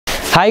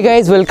Hi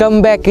guys,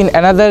 welcome back in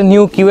another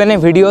new Q&A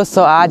video.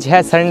 सो आज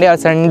है Sunday और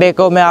Sunday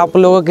को मैं आप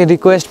लोगों की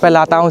रिक्वेस्ट पर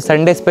लाता हूँ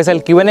संडे स्पेशल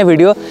Q&A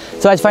वीडियो।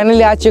 सो आज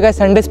फाइनली आ चुका है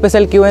संडे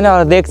स्पेशल Q&A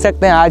और देख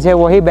सकते हैं आज है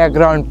वही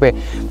बैकग्राउंड पे।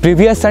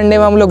 प्रीवियस संडे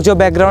में हम लोग जो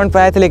बैकग्राउंड पे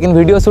आए थे लेकिन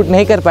वीडियो शूट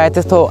नहीं कर पाए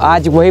थे, तो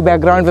आज वही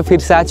बैकग्राउंड पे फिर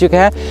से आ चुके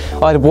हैं।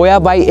 और बोया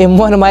बाई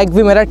M1 माइक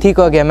भी मेरा ठीक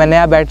हो गया, मैं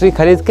नया बैटरी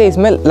खरीद के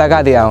इसमें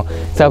लगा दिया हूँ।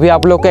 सो अभी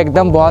आप लोग को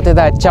एकदम बहुत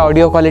ज़्यादा अच्छा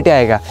ऑडियो क्वालिटी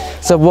आएगा।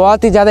 सो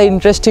बहुत ही ज़्यादा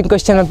इंटरेस्टिंग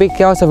क्वेश्चन मैं पिक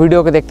किया हूँ। सो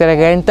वीडियो को देखते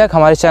रहेगा एंड तक।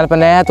 हमारे चैनल पर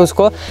नया है तो उसको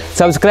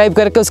सब्सक्राइब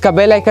करके उसका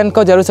बेल आइकन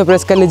को जरूर से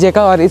प्रेस कर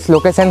लीजिएगा और इस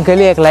लोकेशन के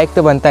लिए एक लाइक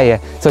तो बनता ही है।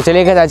 सो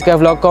चलिए आज का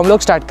व्लॉग को हम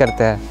लोग स्टार्ट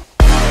करते हैं।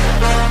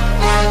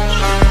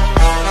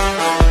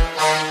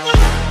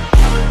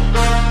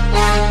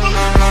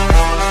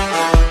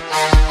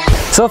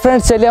 सो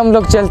फ्रेंड्स, चलिए हम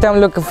लोग चलते हैं हम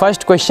लोग के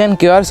फर्स्ट क्वेश्चन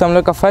की ओर। हम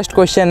लोग का फर्स्ट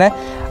क्वेश्चन है,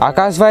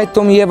 आकाश भाई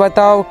तुम ये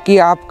बताओ कि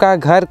आपका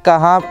घर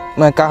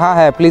कहाँ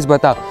है, प्लीज़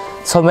बताओ।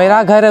 सो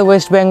मेरा घर है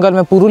वेस्ट बंगाल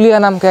में, पुरुलिया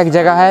नाम का एक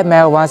जगह है,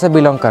 मैं वहाँ से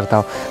बिलोंग करता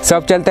हूँ।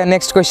 सब चलते हैं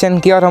नेक्स्ट क्वेश्चन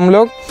की ओर हम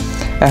लोग।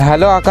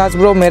 हेलो आकाश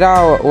ब्रो, मेरा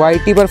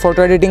YT पर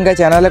फ़ोटो एडिटिंग का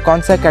चैनल है,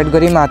 कौन सा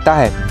कैटेगरी में आता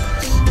है?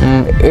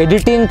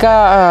 एडिटिंग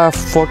का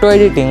फ़ोटो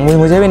एडिटिंग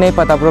मुझे भी नहीं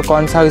पता ब्रो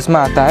कौन सा इसमें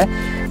आता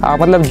है।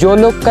 मतलब जो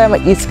लोग का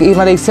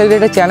इससे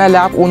रिलेटेड चैनल है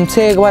आप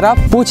उनसे एक बार आप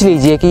पूछ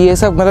लीजिए कि ये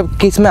सब मतलब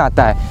किस में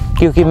आता है,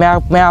 क्योंकि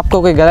मैं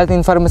आपको कोई गलत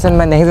इन्फॉर्मेशन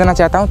मैं नहीं देना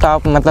चाहता हूँ। तो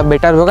आप मतलब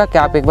बेटर होगा कि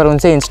आप एक बार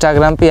उनसे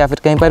इंस्टाग्राम पे या फिर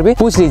कहीं पर भी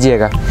पूछ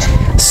लीजिएगा।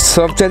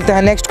 सो अब चलते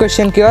हैं नेक्स्ट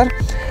क्वेश्चन की ओर।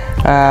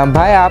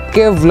 भाई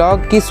आपके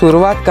व्लॉग की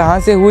शुरुआत कहाँ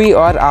से हुई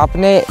और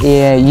आपने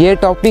ये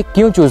टॉपिक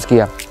क्यों चूज़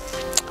किया?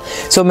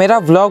 सो मेरा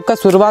व्लॉग का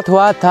शुरुआत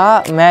हुआ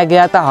था, मैं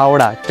गया था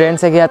हावड़ा, ट्रेन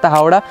से गया था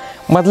हावड़ा।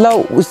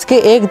 मतलब उसके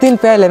एक दिन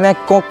पहले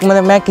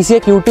मैं किसी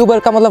एक यूट्यूबर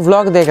का मतलब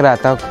व्लॉग देख रहा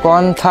था,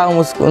 कौन था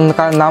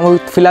उनका नाम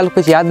फ़िलहाल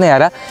कुछ याद नहीं आ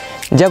रहा।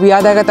 जब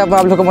याद आएगा तब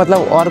आप लोग को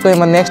मतलब और कोई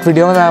नेक्स्ट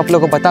वीडियो में मैं आप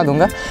लोग को बता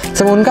दूंगा।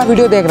 सब उनका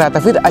वीडियो देख रहा था,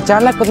 फिर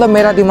अचानक मतलब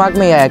मेरा दिमाग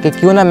में ये आया कि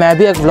क्यों ना मैं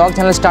भी एक व्लॉग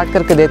चैनल स्टार्ट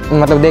करके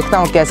देखता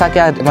हूँ कैसा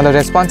क्या मतलब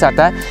रिस्पॉन्स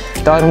आता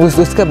है। तो और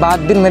उसके बाद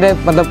दिन मेरे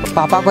मतलब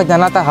पापा को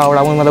जाना था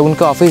हावड़ा, मतलब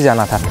उनके ऑफिस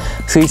जाना था।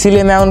 तो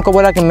इसीलिए मैं उनको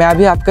बोला कि मैं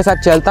भी आपके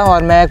साथ चलता हूँ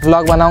और मैं एक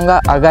व्लॉग बनाऊँगा,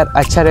 अगर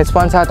अच्छा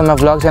रिस्पॉन्स आया तो मैं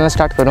व्लॉग चैनल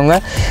स्टार्ट करूँगा।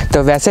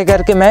 तो वैसे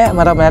करके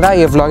मेरा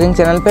ये व्लॉगिंग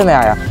चैनल पे मैं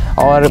आया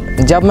और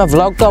जब मैं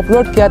व्लॉग को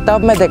अपलोड किया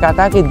तब मैं देखा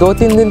था कि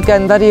 2-3 दिन के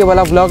अंदर ये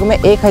वाला व्लॉग में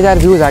 1000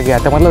 व्यूज़ आ गया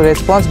था। मतलब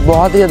रिस्पांस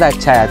बहुत ही ज़्यादा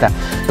अच्छा आया था।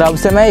 तब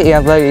से मैं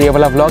ये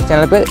वाला व्लॉग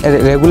चैनल पे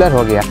रेगुलर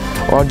हो गया।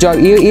 और जो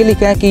ये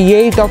लिखा है कि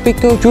यही टॉपिक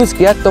क्यों चूज़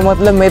किया, तो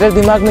मतलब मेरे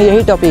दिमाग में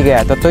यही टॉपिक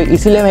गया था, तो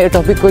इसीलिए मैं ये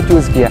टॉपिक को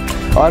चूज़ किया।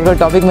 और कोई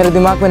टॉपिक मेरे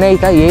दिमाग में नहीं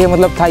था,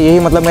 यही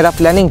मतलब मेरा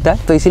प्लानिंग था,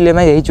 तो इसीलिए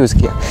मैं यही चूज़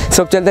किया।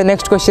 सब चलते हैं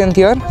नेक्स्ट क्वेश्चन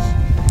की ओर।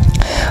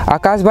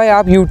 आकाश भाई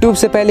आप यूट्यूब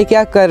से पहले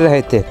क्या कर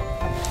रहे थे?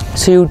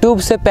 सो यूट्यूब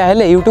से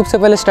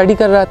पहले स्टडी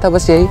कर रहा था,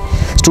 बस यही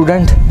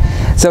स्टूडेंट।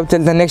 सब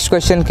चलते हैं नेक्स्ट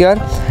क्वेश्चन की ओर।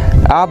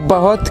 आप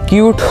बहुत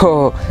क्यूट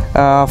हो,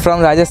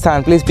 from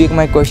Rajasthan, please pick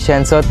my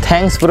question. So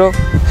thanks bro.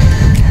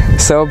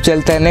 सब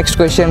चलते हैं नेक्स्ट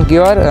क्वेश्चन की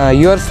ओर।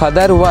 Your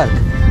father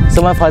work?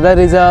 So my father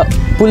is a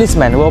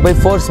policeman, वो भाई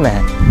फोर्स में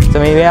है। तो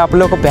मैं आप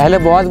लोग को पहले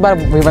बहुत बार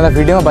मतलब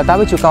वीडियो में बता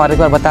भी चुका हूँ और एक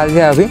बार बता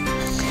दिया अभी।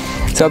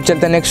 सब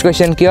चलते हैं नेक्स्ट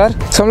क्वेश्चन की ओर।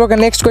 हम लोग का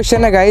नेक्स्ट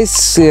क्वेश्चन है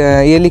गाइस,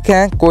 ये लिखा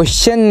है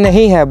क्वेश्चन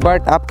नहीं है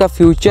बट आपका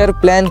फ्यूचर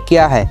प्लान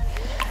क्या है?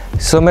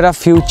 सो मेरा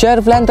फ्यूचर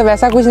प्लान तो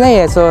वैसा कुछ नहीं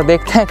है। सो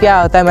देखते हैं क्या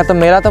होता है।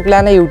 मेरा तो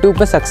प्लान है यूट्यूब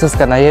पे सक्सेस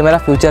करना, ये मेरा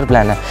फ्यूचर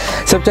प्लान है।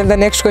 सब चलते हैं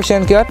नेक्स्ट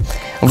क्वेश्चन की ओर।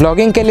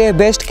 व्लॉगिंग के लिए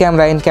best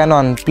camera in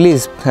cannon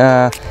please,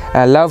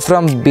 love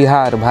from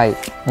Bihar. भाई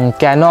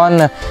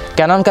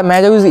कैनन का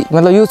मैं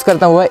जो यूज़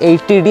करता हूँ वो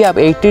 80D। आप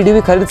 80D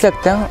भी खरीद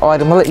सकते हैं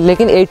और मतलब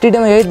लेकिन 80D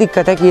में यही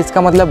दिक्कत है कि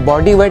इसका मतलब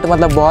बॉडी वेट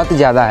मतलब बहुत ही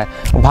ज़्यादा है,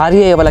 भारी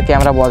है ये वाला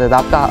कैमरा बहुत ज़्यादा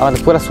आपका, और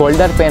पूरा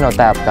शोल्डर पेन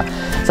होता है आपका।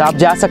 तो आप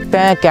जा सकते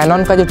हैं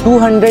कैनन का जो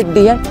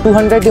 200D है,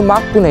 200D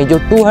Mark II नहीं, जो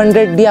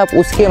 200D आप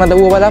उसके मतलब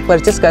वो वाला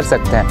परचेस कर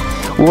सकते हैं।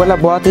 वो वाला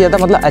बहुत ही ज़्यादा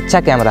मतलब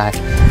अच्छा कैमरा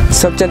है।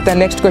 सब चलते हैं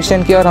नेक्स्ट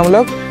क्वेश्चन की ओर हम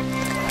लोग।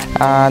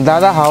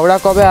 दादा हावड़ा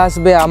कबे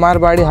आसबे, आमार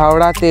बाड़ी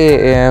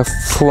हावड़ाते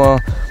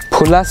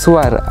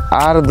फुलासुआर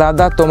और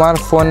दादा तुम्हार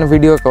फ़ोन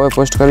वीडियो कब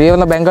पोस्ट करूँ। ये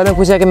मतलब बंगाल में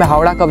पूछा कि मैं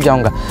हावड़ा कब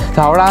जाऊँगा।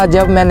 तो हावड़ा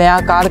जब मैं नया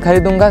कार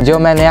खरीदूँगा, जो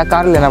मैं नया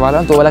कार लेने वाला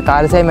हूँ, तो वाला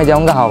कार से ही मैं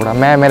जाऊँगा हावड़ा।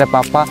 मैं, मेरे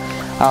पापा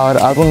और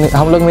अरुण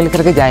हम लोग मिल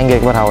करके जाएंगे,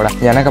 एक बार हावड़ा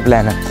जाने का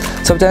प्लान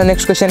है। सब चलिए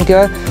नेक्स्ट क्वेश्चन की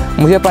ओर।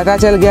 मुझे पता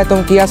चल गया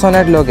तुम किया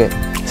सोनेट लोगे।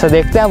 सो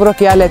देखते हैं ब्रो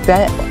क्या लेते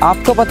हैं।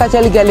 आपको पता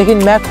चल गया लेकिन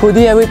मुझे खुद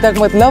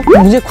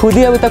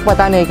ही अभी तक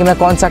पता नहीं कि मैं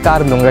कौन सा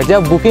कार लूँगा।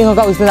 जब बुकिंग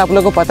होगा उस दिन आप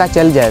लोगों को पता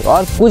चल जाएगा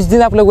और कुछ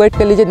दिन आप लोग वेट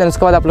कर लीजिए, देन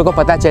उसके बाद आप लोगों को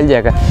पता चल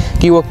जाएगा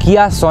कि वो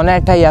किया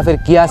सोनेट है या फिर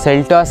किया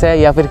सेल्टॉस है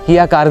या फिर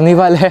किया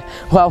कार्निवल है,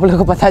 वो आप लोगों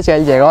को पता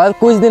चल जाएगा और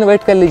कुछ दिन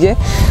वेट कर लीजिए।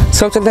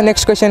 सब चलते हैं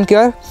नेक्स्ट क्वेश्चन की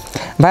ओर।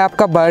 भाई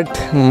आपका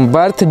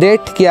बर्थ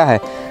डेट क्या है?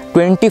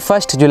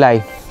 21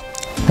 जुलाई,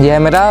 यह है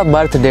मेरा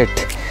बर्थ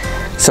डेट।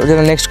 सब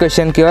चलो नेक्स्ट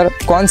क्वेश्चन की ओर।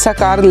 कौन सा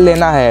कार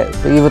लेना है?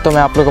 तो ये तो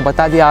मैं आप लोगों को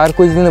बता दिया और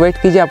कुछ दिन वेट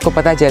कीजिए, आपको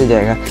पता चल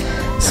जाएगा।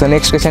 सो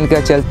नेक्स्ट क्वेश्चन की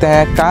ओर चलते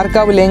हैं। कार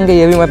कब लेंगे?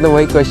 ये भी मतलब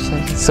वही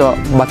क्वेश्चन, सो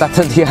बता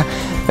तो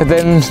दिया।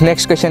 देन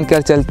नेक्स्ट क्वेश्चन की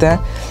ओर चलते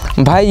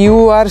हैं। भाई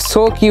you are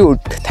so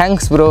cute,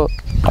 thanks bro,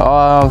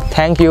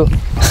 thank you.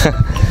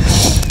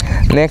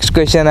 Next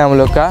question है हम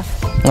लोग का,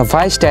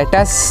 भाई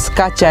स्टेटस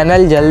का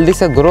चैनल जल्दी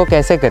से ग्रो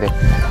कैसे करें?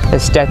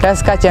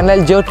 स्टेटस का चैनल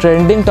जो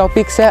ट्रेंडिंग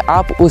टॉपिक्स है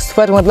आप उस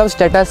पर मतलब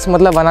स्टेटस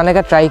मतलब बनाने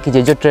का ट्राई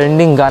कीजिए। जो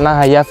ट्रेंडिंग गाना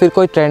है या फिर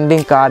कोई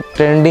ट्रेंडिंग कार,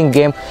 ट्रेंडिंग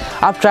गेम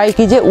आप ट्राई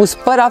कीजिए, उस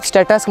पर आप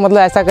स्टेटस मतलब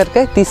ऐसा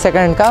करके 30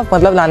 सेकंड का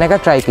मतलब लाने का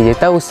ट्राई कीजिए,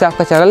 तब उससे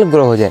आपका चैनल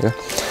ग्रो हो जाएगा।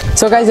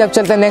 सो गाइस अब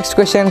चलते हैं नेक्स्ट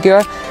क्वेश्चन की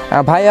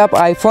ओर। भाई आप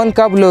आईफोन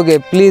कब लोगे?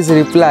 प्लीज़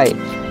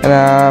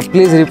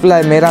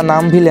रिप्लाई मेरा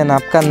नाम भी लेना।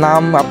 आपका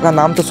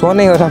नाम तो शो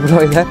नहीं हो रहा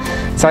ब्रो इधर,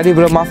 सॉरी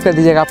ब्रो माफ़ कर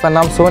दीजिएगा, आपका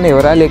नाम शो नहीं हो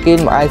रहा,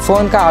 लेकिन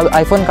आईफोन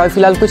का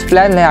फ़िलहाल कुछ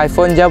प्लान है।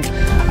 आईफोन जब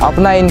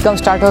अपना इनकम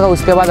स्टार्ट होगा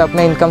उसके बाद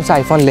अपने इनकम से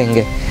आईफोन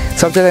लेंगे।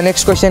 सबसे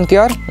नेक्स्ट क्वेश्चन की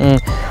ओर।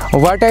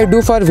 What I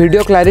do for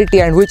video clarity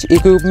and which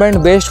equipment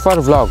best for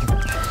vlog?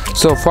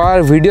 So for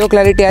video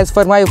clarity, as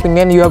per my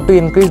opinion, you have to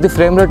increase the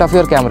frame rate of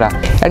your camera,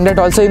 and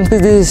that also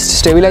increase the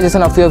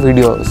stabilization of your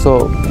video. So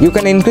you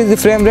can increase the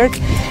frame rate.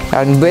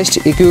 And best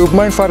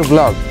equipment for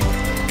vlog,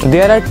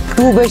 there are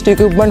two best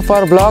equipment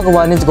for vlog.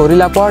 One is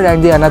GorillaPod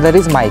and the another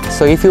is mic.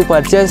 So if you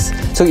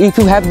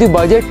have the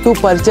budget to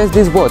purchase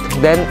these both,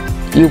 then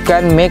you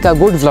can make a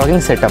good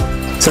vlogging setup.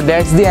 So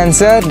that's the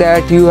answer,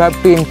 that you have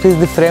to increase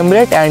the frame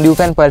rate and you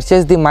can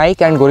purchase the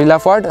mic and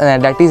GorillaPod,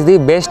 and that is the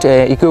best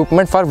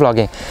equipment for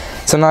vlogging.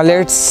 So now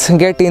let's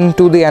get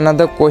into the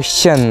another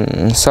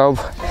question. So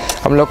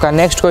हम लोग का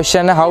next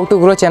question है, how to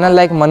grow channel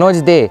like Manoj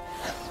दे।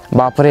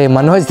 बाप रे,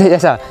 मनोज दे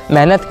जैसा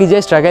मेहनत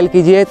कीजिए, struggle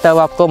कीजिए, तब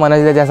आपको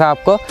मनोज दे जैसा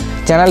आपको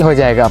चैनल हो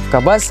जाएगा आपका।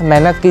 बस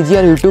मेहनत कीजिए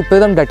और यूट्यूब पे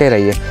एकदम डटे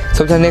रहिए।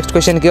 सबसे नेक्स्ट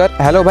क्वेश्चन की ओर।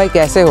 हेलो भाई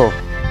कैसे हो?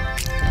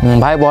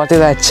 भाई बहुत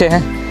ही अच्छे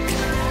हैं।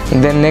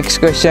 देन नेक्स्ट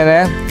क्वेश्चन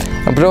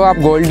है, ब्रो आप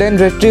गोल्डन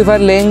रिट्रीवर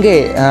लेंगे?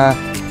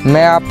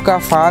 मैं आपका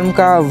फार्म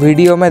का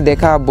वीडियो में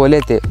देखा, आप बोले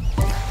थे।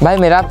 भाई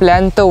मेरा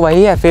प्लान तो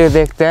वही है, फिर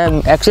देखते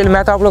हैं। एक्चुअली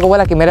मैं तो आप लोगों को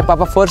बोला कि मेरे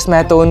पापा फोर्स में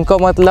है, तो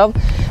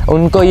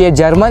उनको ये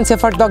जर्मन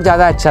शेफर्ड डॉग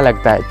ज़्यादा अच्छा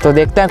लगता है, तो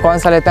देखते हैं कौन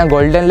सा लेते हैं,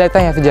 गोल्डन लेते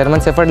हैं या फिर जर्मन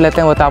शेफर्ड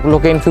लेते हैं, वो तो आप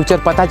लोग के इन फ्यूचर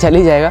पता चल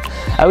ही जाएगा।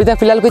 अभी तक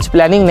फिलहाल कुछ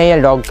प्लानिंग नहीं है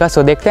डॉग का,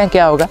 सो देखते हैं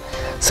क्या होगा।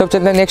 सब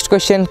चलते हैं नेक्स्ट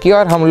क्वेश्चन की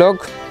और हम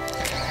लोग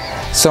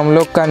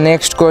का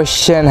नेक्स्ट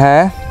क्वेश्चन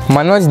है,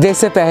 मनोज दे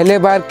से पहले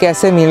बार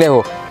कैसे मिले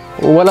हो?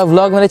 वो वाला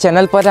व्लॉग मेरे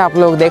चैनल पर है, आप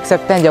लोग देख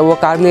सकते हैं। जब वो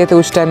कार लिए थे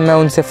उस टाइम मैं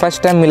उनसे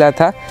फर्स्ट टाइम मिला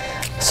था।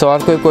 सो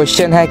और कोई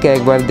क्वेश्चन है क्या,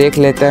 एक बार देख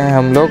लेते हैं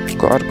हम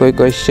लोग और कोई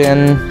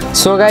क्वेश्चन।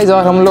 सो गाइज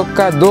और हम लोग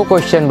का 2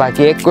 क्वेश्चन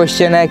बाकी। एक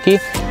क्वेश्चन है कि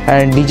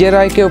डीजे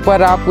रॉय के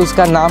ऊपर आप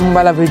उसका नाम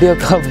वाला वीडियो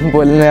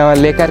कब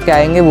लेकर के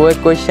आएंगे, वो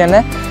एक क्वेश्चन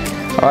है।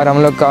 और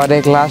हम लोग का और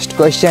एक लास्ट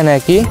क्वेश्चन है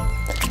कि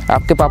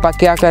आपके पापा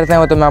क्या करते हैं,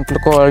 वो तो मैं आप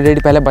लोग को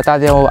ऑलरेडी पहले बता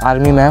दिया, वो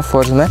आर्मी में है,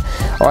 फोर्स में।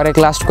 और एक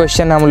लास्ट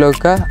क्वेश्चन है हम लोग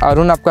का,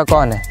 अरुण आपका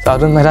कौन है? तो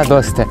अरुण मेरा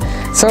दोस्त है।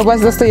 सो बस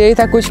दोस्तों यही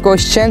था कुछ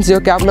क्वेश्चंस जो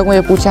कि आप लोग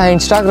मुझे पूछा है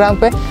इंस्टाग्राम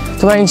पे।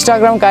 तो मेरा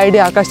इंस्टाग्राम का आईडी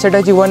आकाश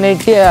स्ट्रेटजी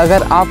 180 है।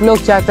 अगर आप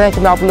लोग चाहते हैं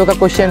कि मैं आप लोग का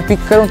क्वेश्चन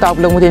पिक करूं तो आप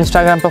लोग मुझे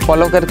इंस्टाग्राम पर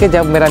फॉलो करके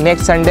जब मेरा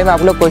नेक्स्ट संडे में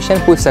आप लोग क्वेश्चन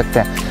पूछ सकते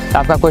हैं, तो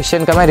आपका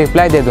क्वेश्चन का मैं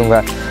रिप्लाई दे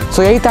दूँगा।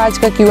 सो यही था आज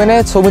का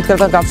QnA। सो उम्मीद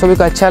करता हूँ कि आप सभी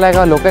को अच्छा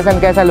लगा। लोकेशन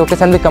कैसा है,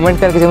 लोकेशन भी कमेंट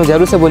करके मुझे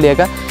जरूर से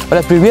बोलिएगा।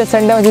 और प्रीवियस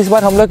संडे में जिस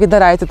बार हम लोग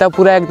इधर आए थे तब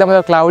पूरा एकदम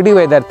क्लाउडी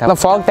वेदर था, मतलब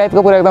फॉग टाइप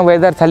का पूरा एकदम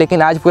वेदर था,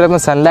 लेकिन आज पूरा एकदम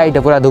सनलाइट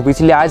है, पूरा धूप,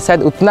 इसलिए आज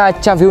शायद उतना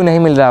अच्छा व्यू नहीं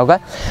मिल रहा होगा।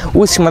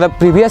 उस मतलब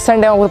प्रीवियस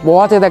संडे में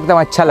बहुत ज़्यादा एकदम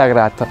अच्छा लग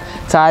रहा था।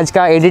 तो आज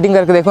का एडिटिंग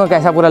करके देखूँगा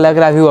कैसा पूरा लग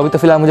रहा है व्यू। अभी तो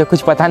फिलहाल मुझे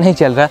कुछ पता नहीं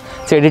चल रहा,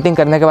 तो एडिटिंग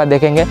करने के बाद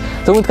देखेंगे।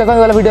 तो उम्मीद करता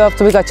हूँ वाला वीडियो आप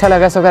सभी को अच्छा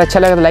लगा। अगर अच्छा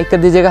लगा तो लाइक कर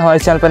दीजिएगा, हमारे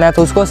चैनल पर नया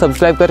तो उसको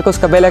सब्सक्राइब करके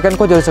उसका बेल आइकन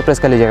को जरूर से प्रेस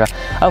कर लीजिएगा।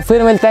 अब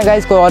फिर मिलते हैं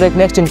गाइस को और एक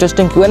नेक्स्ट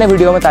इंटरेस्टिंग QnA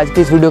वीडियो में। आज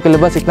की इस वीडियो के लिए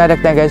बस इतना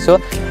रखते हैं guys. So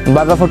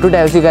bye bye for today,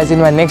 I will see you guys in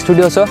my next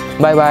video. So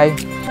bye bye.